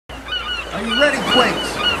Are you ready,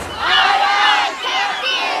 Quakes?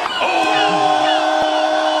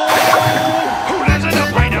 Who lives in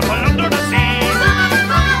a pineapple under the sea?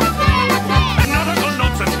 Nautical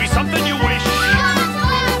nonsense be something you wish.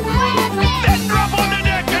 Then drop on the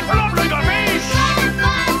deck and flop like a fish.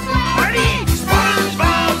 Ready?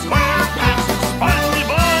 SpongeBob SquarePants.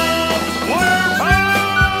 SpongeBob SquarePants.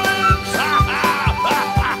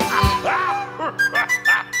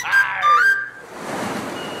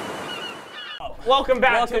 Welcome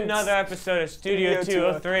back to another episode of Studio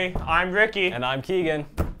 203. I'm Ricky. And I'm Keegan.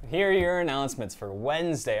 Here are your announcements for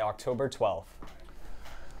Wednesday, October 12th.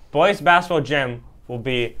 Boys basketball gym will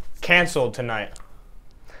be canceled tonight.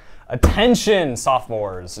 Attention,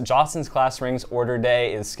 sophomores! Johnson's class rings order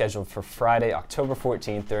day is scheduled for Friday, October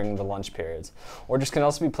 14th during the lunch periods. Orders can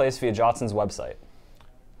also be placed via Johnson's website.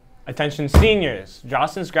 Attention seniors.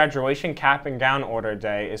 Johnson's graduation cap and gown order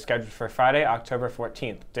day is scheduled for Friday, October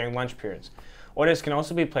 14th during lunch periods. Orders can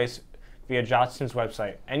also be placed via Johnson's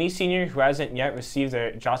website. Any senior who hasn't yet received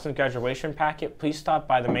their Johnson's graduation packet, please stop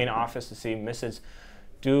by the main office to see Mrs.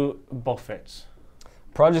 Dubofitz.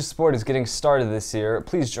 Project Sport is getting started this year.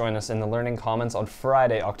 Please join us in the Learning Commons on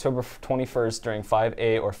Friday, October 21st during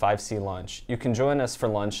 5A or 5C lunch. You can join us for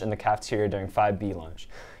lunch in the cafeteria during 5B lunch.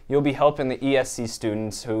 You'll be helping the ESC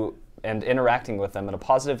students and interacting with them in a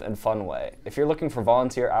positive and fun way. If you're looking for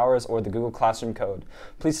volunteer hours or the Google Classroom code,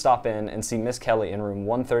 please stop in and see Miss Kelly in room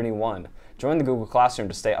 131. Join the Google Classroom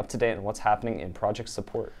to stay up to date on what's happening in Project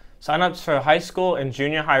Support. Sign-ups for high school and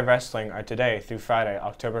junior high wrestling are today through Friday,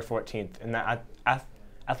 October 14th in the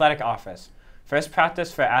athletic office. First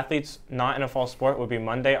practice for athletes not in a fall sport will be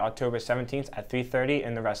Monday, October 17th at 3:30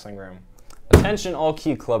 in the wrestling room. Attention all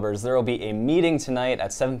Key Clubbers, there will be a meeting tonight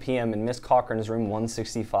at 7 p.m. in Miss Cochran's room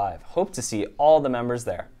 165. Hope to see all the members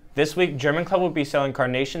there. This week, German Club will be selling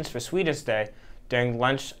carnations for Sweetest Day during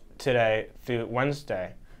lunch today through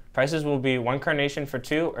Wednesday. Prices will be 1 carnation for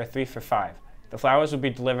 2 or 3 for 5. The flowers will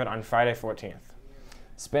be delivered on Friday 14th.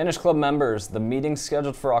 Spanish Club members, the meeting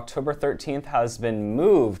scheduled for October 13th has been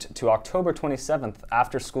moved to October 27th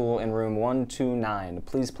after school in room 129.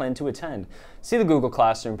 Please plan to attend. See the Google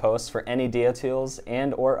Classroom posts for any details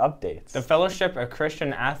and or updates. The Fellowship of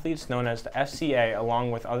Christian Athletes, known as the FCA,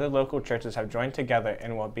 along with other local churches, have joined together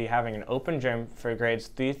and will be having an open gym for grades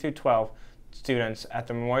 3 through 12 students at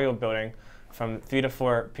the Memorial Building from 3 to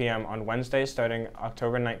 4 p.m. on Wednesday starting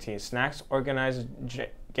October 19th. Snacks, organized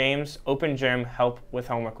games, open gym, help with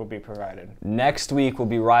homework will be provided. Next week will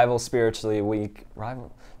be Rival Spiritually Week.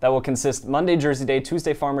 That will consist Monday, Jersey Day,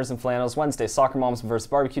 Tuesday, Farmers and Flannels, Wednesday, Soccer Moms vs.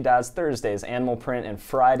 Barbecue Dads, Thursday is Animal Print, and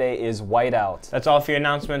Friday is Whiteout. That's all for your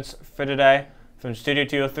announcements for today. From Studio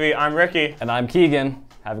 203, I'm Ricky. And I'm Keegan.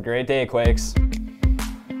 Have a great day, Quakes.